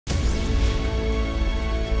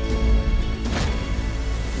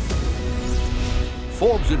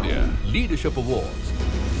Forbes India Leadership Awards.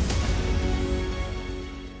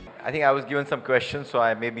 I think I was given some questions, so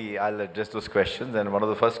I'll address those questions. And one of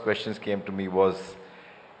the first questions came to me was,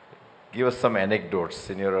 give us some anecdotes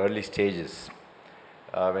in your early stages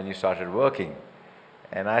when you started working.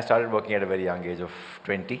 And I started working at a very young age of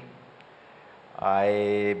 20.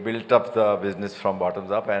 I built up the business from bottoms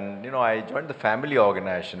up, and I joined the family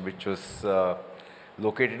organization, which was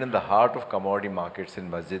located in the heart of commodity markets in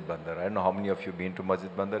Masjid Bandar. I don't know how many of you have been to Masjid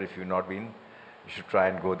Bandar. If you've not been, you should try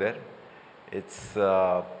and go there. It's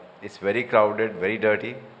very crowded, very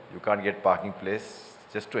dirty. You can't get parking place.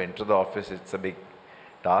 Just to enter the office, it's a big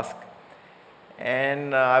task.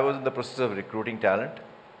 And I was in the process of recruiting talent.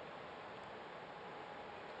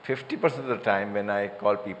 50% of the time when I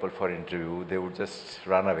call people for interview, they would just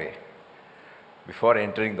run away before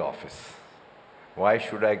entering the office. Why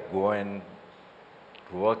should I go and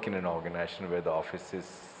work in an organization where the office is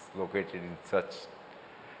located in such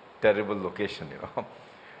terrible location,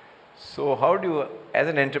 So how do you, as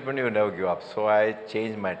an entrepreneur, you never give up. So I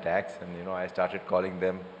changed my tax and, I started calling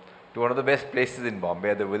them to one of the best places in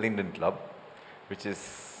Bombay, the Willingdon Club, which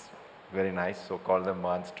is very nice. So called them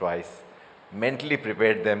once, twice. Mentally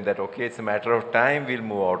prepared them that, okay, it's a matter of time, we'll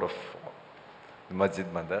move out of the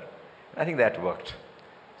Masjid Bandar. I think that worked.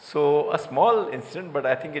 So a small incident, but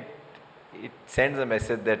I think it sends a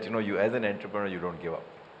message that, you as an entrepreneur, you don't give up.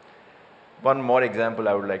 One more example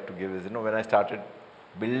I would like to give is, when I started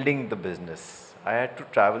building the business, I had to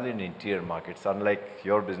travel in interior markets. Unlike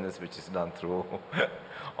your business, which is done through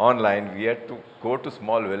online, we had to go to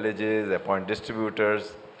small villages, appoint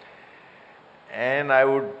distributors, and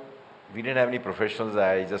we didn't have any professionals.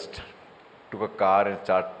 I just took a car and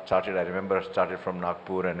started from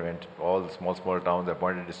Nagpur and went all small towns,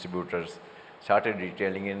 appointed distributors, started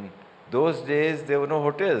retailing. In those days, there were no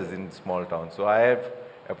hotels in small towns. So I have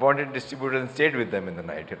appointed distributors and stayed with them in the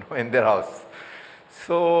night, in their house.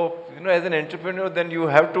 So, as an entrepreneur, then you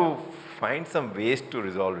have to find some ways to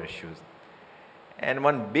resolve issues. And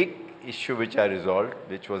one big issue which I resolved,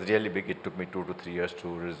 which was really big, it took me 2 to 3 years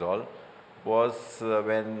to resolve, was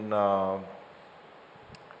when, I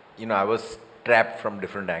was trapped from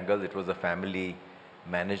different angles. It was a family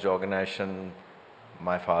managed organization.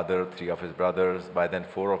 My father, 3 of his brothers, by then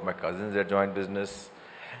 4 of my cousins had joined business.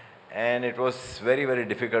 And it was very, very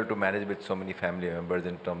difficult to manage with so many family members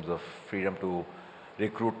in terms of freedom to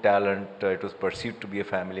recruit talent. It was perceived to be a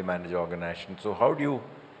family managed organization. So how do you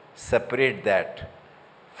separate that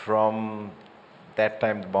from that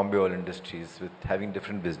time the Bombay Oil Industries, with having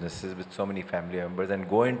different businesses with so many family members, and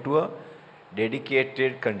go into a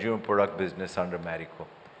dedicated consumer product business under Marico?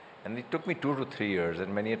 And it took me 2 to 3 years,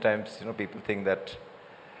 and many times, people think that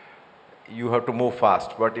you have to move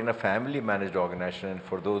fast, but in a family managed organization, and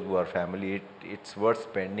for those who are family, it's worth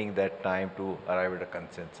spending that time to arrive at a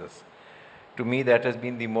consensus. To me, that has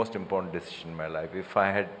been the most important decision in my life. If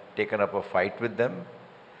I had taken up a fight with them,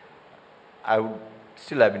 I would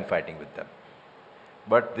still have been fighting with them.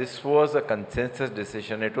 But this was a consensus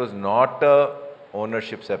decision. It was not a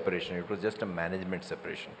ownership separation. It was just a management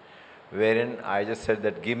separation, wherein I just said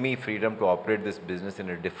that give me freedom to operate this business in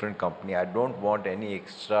a different company. I don't want any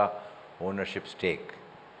extra ownership stake.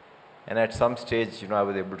 And at some stage, I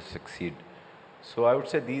was able to succeed. So I would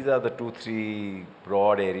say these are the 2-3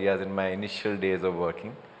 broad areas in my initial days of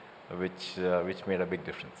working, which made a big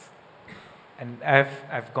difference. And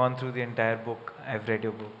I've gone through the entire book. I've read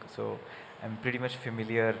your book, so I'm pretty much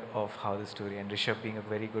familiar of how the story, and Rishabh being a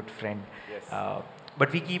very good friend. Yes.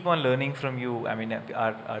 But we keep on learning from you. I mean,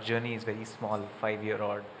 our journey is very small,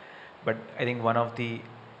 5-year-old. But I think one of the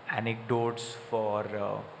anecdotes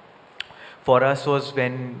for us was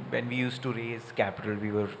when we used to raise capital.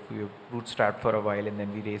 We were bootstrapped for a while, and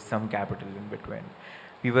then we raised some capital in between.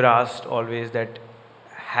 We were asked always that,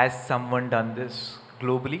 has someone done this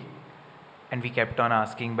globally? And we kept on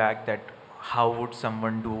asking back that, how would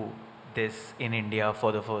someone do this in India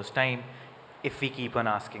for the first time? If we keep on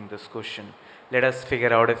asking this question, let us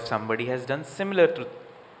figure out if somebody has done similar to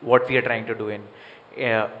what we are trying to do in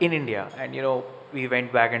India. And we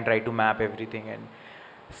went back and tried to map everything, and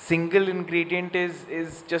single ingredient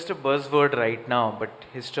is just a buzzword right now, but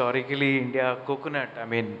historically India, coconut, I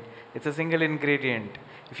mean, it's a single ingredient.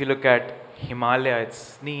 If you look at Himalaya,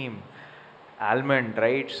 it's neem, almond,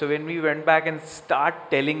 right? So when we went back and start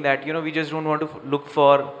telling that, we just don't want to look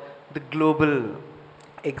for the global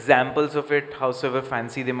examples of it, howsoever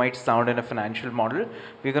fancy they might sound in a financial model.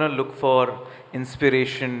 We're going to look for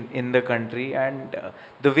inspiration in the country, and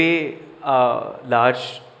the way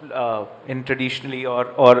large in traditionally or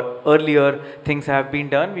earlier things have been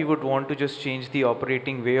done, we would want to just change the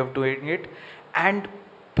operating way of doing it and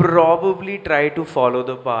probably try to follow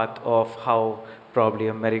the path of how probably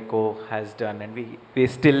a Marico has done, and we're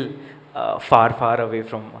still far away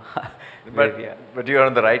from where we are. But you are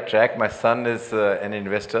on the right track. My son is an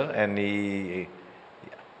investor, and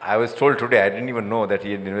I was told today, I didn't even know that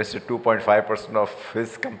he had invested 2.5% of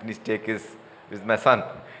his company stake is my son.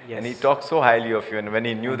 Yes. And he talked so highly of you. And when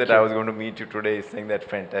he knew Thank that I you. was going to meet you today, he's saying that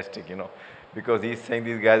fantastic, because he's saying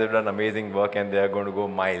these guys have done amazing work and they are going to go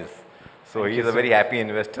miles. So Thank he's you a so very much. happy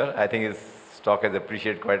investor. I think his stock has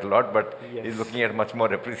appreciated quite a lot, but Yes. he's looking at much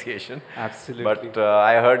more appreciation. Absolutely. But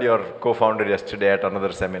I heard your co-founder yesterday at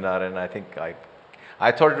another seminar, and I think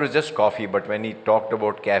I thought it was just coffee, but when he talked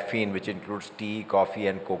about caffeine, which includes tea, coffee,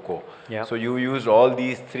 and cocoa, Yeah. so you used all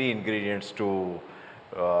these three ingredients to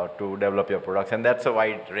develop your products, and that's a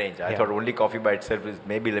wide range. I Yeah. thought only coffee by itself is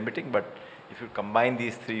maybe limiting, but if you combine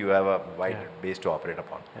these three, you have a wide base to operate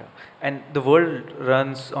upon. Yeah. And the world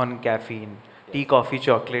runs on caffeine. Tea, coffee,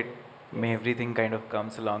 chocolate, everything kind of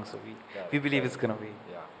comes along. So we believe it's going to be.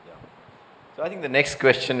 Yeah. So I think the next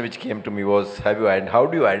question which came to me was, how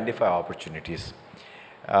do you identify opportunities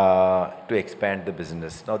to expand the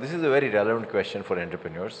business? Now, this is a very relevant question for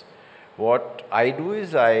entrepreneurs. What I do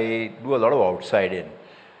is I do a lot of outside in,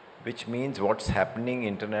 which means what's happening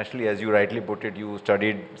internationally. As you rightly put it, you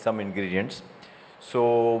studied some ingredients.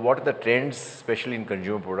 So what are the trends, especially in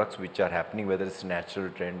consumer products, which are happening, whether it's a natural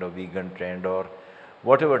trend or vegan trend or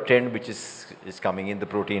whatever trend which is coming in, the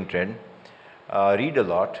protein trend. Read a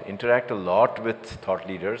lot, interact a lot with thought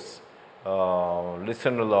leaders,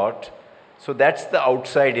 listen a lot. So that's the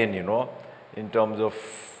outside in, in terms of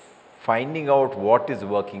finding out what is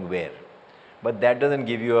working where. But that doesn't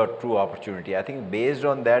give you a true opportunity. I think based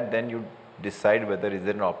on that, then you decide whether is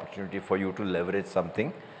there an opportunity for you to leverage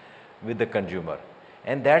something with the consumer.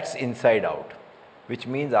 And that's inside out, which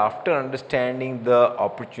means after understanding the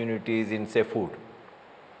opportunities in, say, food,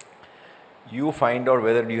 you find out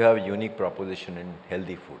whether you have a unique proposition in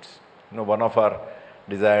healthy foods. One of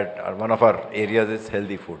our areas is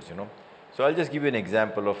healthy foods, So I'll just give you an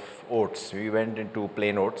example of oats. We went into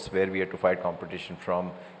plain oats where we had to fight competition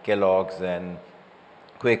from Kellogg's and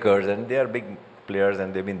Quakers, and they are big players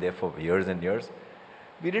and they've been there for years and years.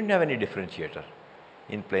 We didn't have any differentiator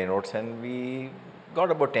in plain oats, and we got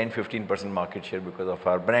about 10-15% market share because of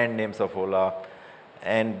our brand name Saffola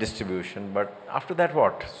and distribution. But after that,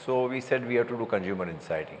 what? So we said we have to do consumer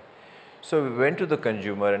insighting. So we went to the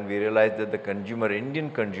consumer and we realized that the Indian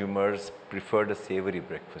consumers preferred a savory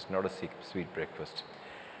breakfast, not a sweet breakfast.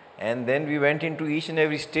 And then we went into each and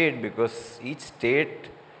every state because each state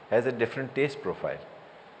has a different taste profile.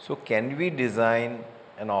 So can we design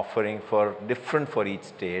an offering different for each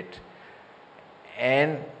state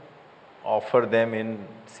and offer them in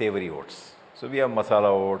savory oats? So we have masala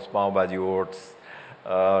oats, pav bhaji oats,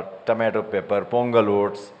 tomato pepper, pongal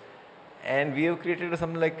oats. And we have created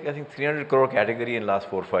something like, I think, 300 crore category in last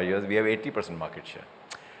 4 or 5 years. We have 80% market share.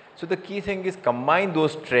 So the key thing is combine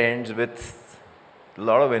those trends with a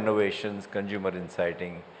lot of innovations, consumer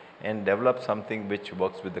inciting, and develop something which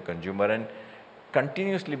works with the consumer and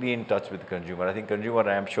continuously be in touch with the consumer. I think consumer,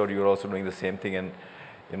 I am sure you're also doing the same thing, and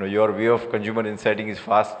your way of consumer inciting is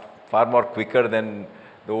far more quicker than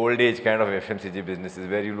the old age kind of FMCG businesses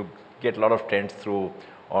where you get a lot of trends through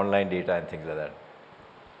online data and things like that.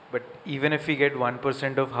 But even if we get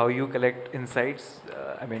 1% of how you collect insights,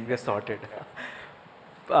 we're sorted.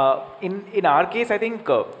 In our case, I think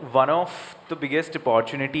one of the biggest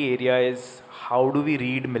opportunity area is how do we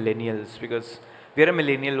read millennials, because we are a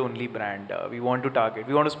millennial only brand. We want to target,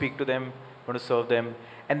 we want to speak to them, want to serve them,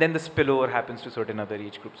 and then the spillover happens to certain other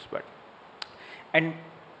age groups. And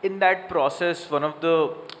in that process, one of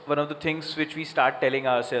the things which we start telling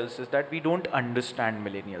ourselves is that we don't understand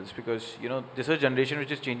millennials, because this is a generation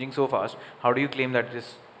which is changing so fast. How do you claim that it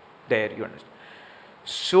is there? You understand?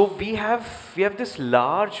 So we have this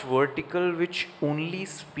large vertical which only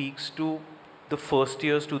speaks to the first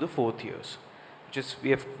years to the fourth years, which is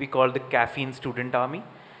we call the caffeine student army.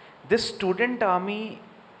 This student army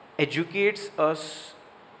educates us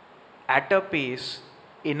at a pace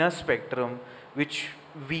in a spectrum which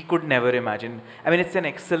we could never imagine. It's an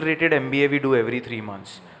accelerated MBA we do every 3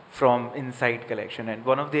 months from insight collection. And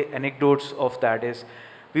one of the anecdotes of that is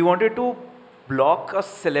we wanted to block a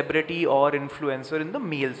celebrity or influencer in the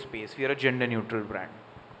male space. We are a gender neutral brand.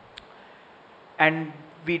 And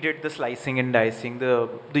we did the slicing and dicing, the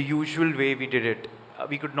usual way we did it.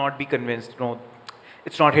 We could not be convinced, no,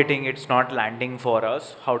 it's not hitting, it's not landing for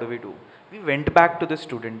us. How do we do? We went back to the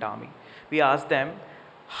student army. We asked them,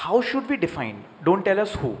 how should we define? Don't tell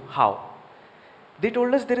us who, how. They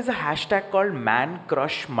told us there is a hashtag called Man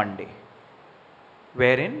Crush Monday,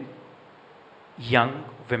 wherein young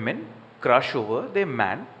women crush over their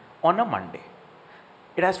man on a Monday.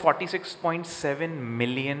 It has 46.7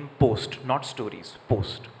 million posts, not stories,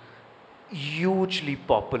 post. Hugely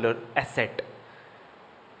popular asset.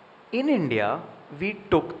 In India, we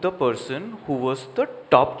took the person who was the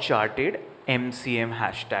top charted MCM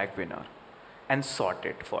hashtag winner and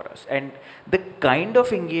sorted for us. And the kind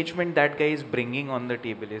of engagement that guy is bringing on the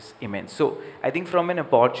table is immense. So I think from an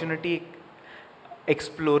opportunity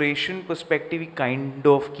exploration perspective, we kind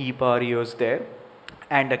of keep our ears there.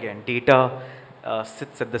 And again, data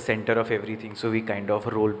sits at the center of everything. So we kind of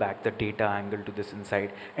roll back the data angle to this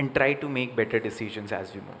inside and try to make better decisions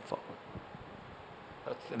as we move forward.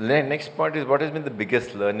 Next point is, what has been the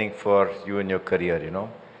biggest learning for you in your career, you know?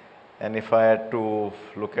 And if I had to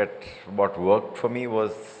look at what worked for me,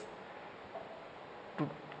 was to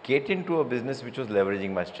get into a business which was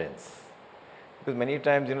leveraging my strengths. Because many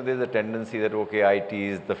times, you know, there's a tendency that, okay, IT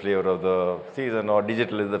is the flavor of the season or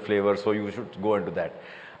digital is the flavor, so you should go into that.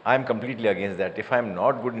 I'm completely against that. If I'm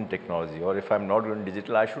not good in technology or if I'm not good in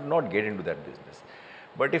digital, I should not get into that business.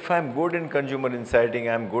 But if I'm good in consumer insighting,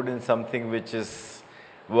 I'm good in something which is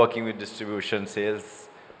working with distribution, sales.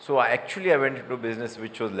 So I went into a business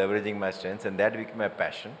which was leveraging my strengths, and that became my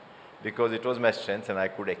passion because it was my strengths and I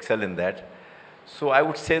could excel in that. So I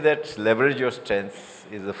would say that leverage your strengths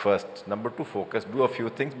is the first. Number two, focus. Do a few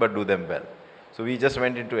things, but do them well. So we just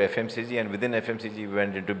went into FMCG, and within FMCG, we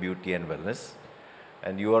went into beauty and wellness.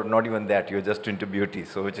 And you are not even that, you're just into beauty,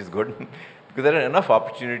 so which is good. Because there are enough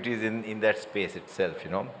opportunities in that space itself, you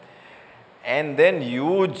know. And then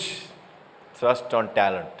huge thrust on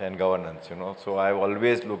talent and governance, you know. So I've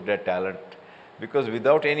always looked at talent, because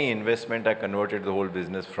without any investment, I converted the whole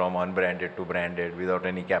business from unbranded to branded without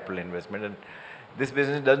any capital investment. And this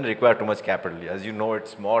business doesn't require too much capital. As you know,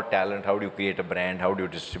 it's more talent. How do you create a brand? How do you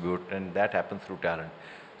distribute? And that happens through talent.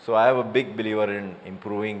 So I am a big believer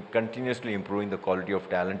in continuously improving the quality of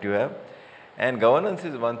talent you have. And governance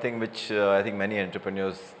is one thing which I think many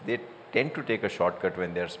entrepreneurs, they tend to take a shortcut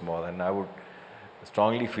when they're small. And I would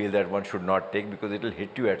strongly feel that one should not take, because it will hit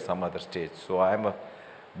you at some other stage. So I am a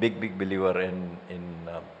big believer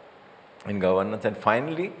in governance. And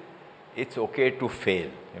finally, it's okay to fail.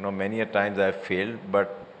 You know, many a times I've failed,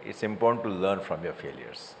 but it's important to learn from your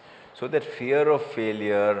failures. So that fear of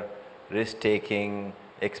failure, risk-taking,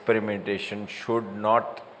 experimentation should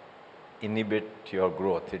not inhibit your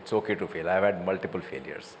growth. It's okay to fail. I've had multiple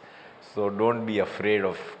failures. So don't be afraid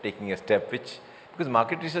of taking a step because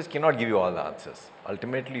market research cannot give you all the answers.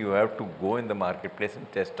 Ultimately, you have to go in the marketplace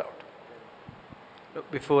and test out.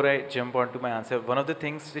 Before I jump on to my answer, one of the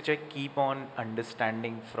things which I keep on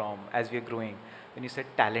understanding from as we are growing, when you said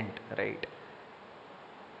talent, right?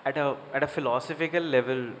 At a philosophical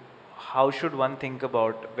level, how should one think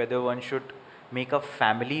about whether one should make a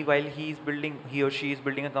family while he or she is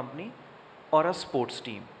building a company, or a sports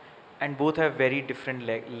team? And both have very different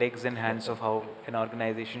legs and hands of how an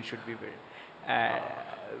organization should be built.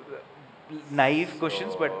 Naive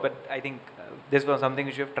questions, but I think this was something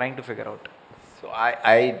which you are trying to figure out. So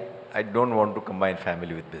I don't want to combine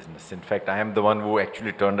family with business. In fact, I am the one who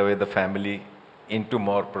actually turned away the family into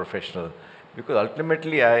more professional, because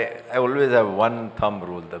ultimately I always have one thumb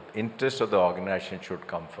rule: the interest of the organization should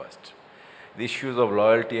come first. The issues of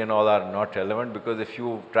loyalty and all are not relevant, because if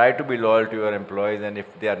you try to be loyal to your employees and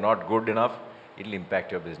if they are not good enough, it will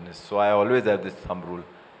impact your business. So I always have this thumb rule: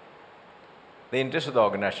 the interest of the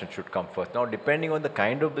organization should come first. Now, depending on the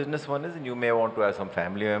kind of business one is, you may want to have some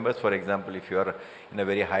family members. For example, if you are in a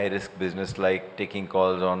very high risk business like taking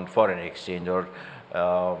calls on foreign exchange or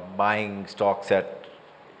buying stocks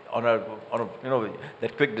on a you know,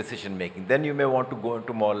 that quick decision making, then you may want to go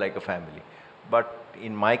into more like a family. But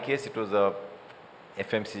in my case, it was a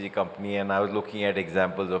FMCG company, and I was looking at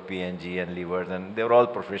examples of P&G and Levers, and they were all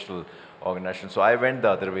professional organizations. So I went the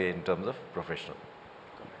other way in terms of professional.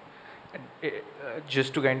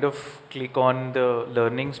 Just to kind of click on the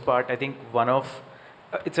learnings part, I think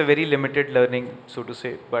it's a very limited learning, so to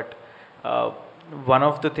say, but one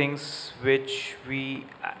of the things which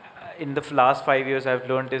in the last 5 years I've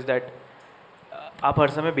learned is that आप हर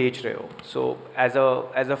समय बेच रहे हो. So as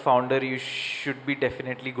a founder, you should be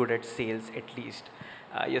definitely good at sales at least.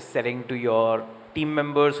 You're selling to your team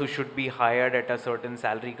members who should be hired at a certain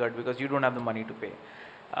salary cut because you don't have the money to pay.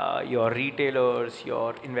 Your retailers,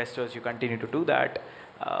 your investors, you continue to do that.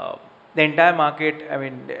 The entire market, I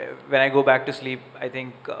mean, when I go back to sleep, I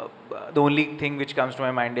think the only thing which comes to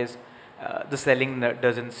my mind is the selling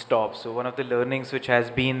doesn't stop. So one of the learnings which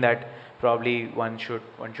has been that probably one should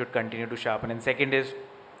continue to sharpen. And second is,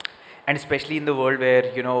 and especially in the world where,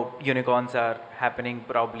 you know, unicorns are happening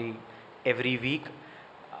probably every week,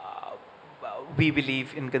 we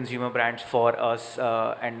believe in consumer brands for us,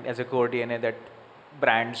 and as a core DNA that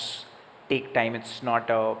brands take time. It's not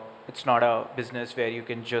a business where you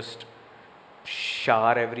can just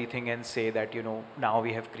shower everything and say that, now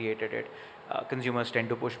we have created it. Consumers tend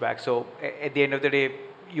to push back. So at the end of the day,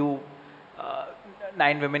 uh,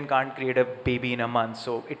 9 women can't create a baby in a month.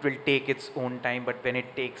 So it will take its own time, but when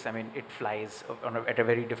it takes, it flies at a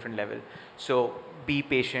very different level. So be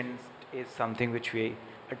patient is something which we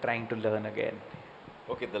are trying to learn again.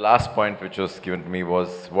 Okay, the last point which was given to me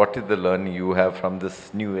was, what is the learning you have from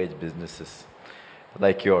this new age businesses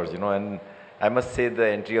like yours, and I must say the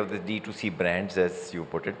entry of the D2C brands, as you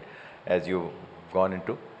put it, as you've gone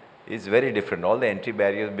into, is very different. All the entry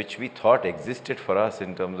barriers which we thought existed for us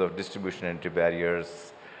in terms of distribution entry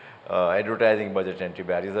barriers, advertising budget entry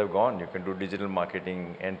barriers have gone. You can do digital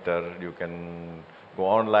marketing, enter, you can go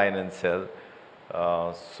online and sell.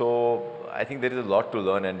 So I think there is a lot to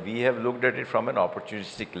learn, and we have looked at it from an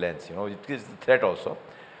opportunistic lens. It is a threat also.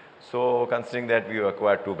 So considering that we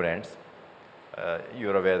acquired 2 brands,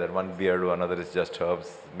 you're aware that one Beardo, another is Just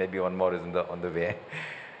Herbs, maybe one more is on the way.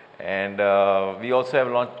 And we also have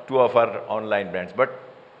launched 2 of our online brands. But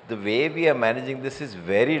the way we are managing this is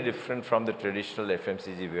very different from the traditional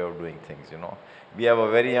FMCG way of doing things, We have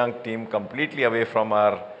a very young team, completely away from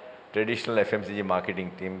our traditional FMCG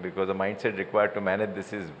marketing team, because the mindset required to manage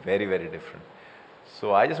this is very, very different.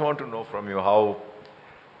 So I just want to know from you, how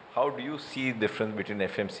do you see the difference between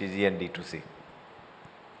FMCG and D2C?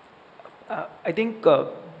 I think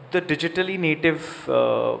the digitally native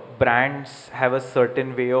brands have a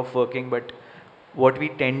certain way of working, but what we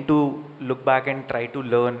tend to look back and try to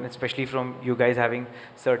learn, especially from you guys having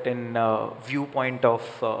certain viewpoint of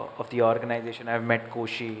the organization. I've met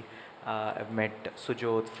Koshi, I've met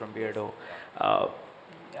Sujot from Beardo. I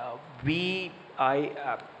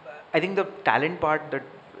think the talent part that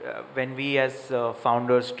when we as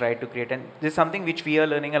founders try to create, and this is something which we are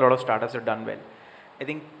learning, a lot of startups have done well. I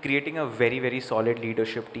think creating a very, very solid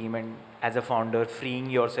leadership team, and as a founder, freeing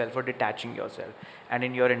yourself or detaching yourself. And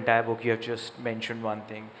in your entire book, you have just mentioned one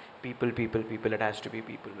thing: people, people, people. It has to be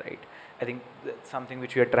people, right? I think that's something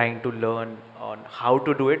which we are trying to learn on how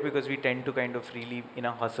to do it, because we tend to kind of really, in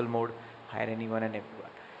a hustle mode, hire anyone and everyone.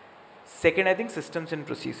 Second, I think systems and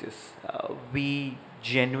processes. We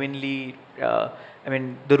genuinely,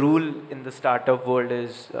 the rule in the startup world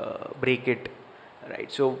is break it.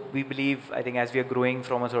 Right. So we believe, I think as we are growing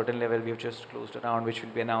from a certain level, we have just closed a round which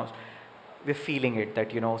will be announced. We're feeling it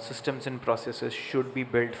that, systems and processes should be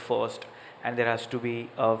built first, and there has to be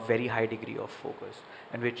a very high degree of focus,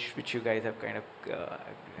 and which you guys have kind of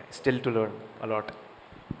still to learn a lot.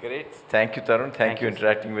 Great. Thank you, Tarun. Thank you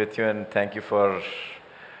interacting with you, and thank you for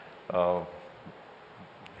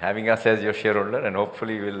having us as your shareholder, and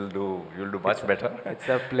hopefully you'll do much better. It's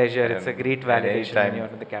a pleasure. It's a great validation when you're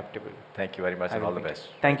on the cap table. Thank you very much, and all the best.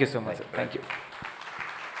 Thank you so much. Thank you.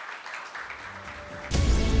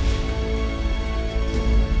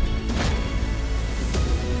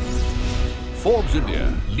 Forbes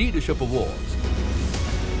India Leadership Awards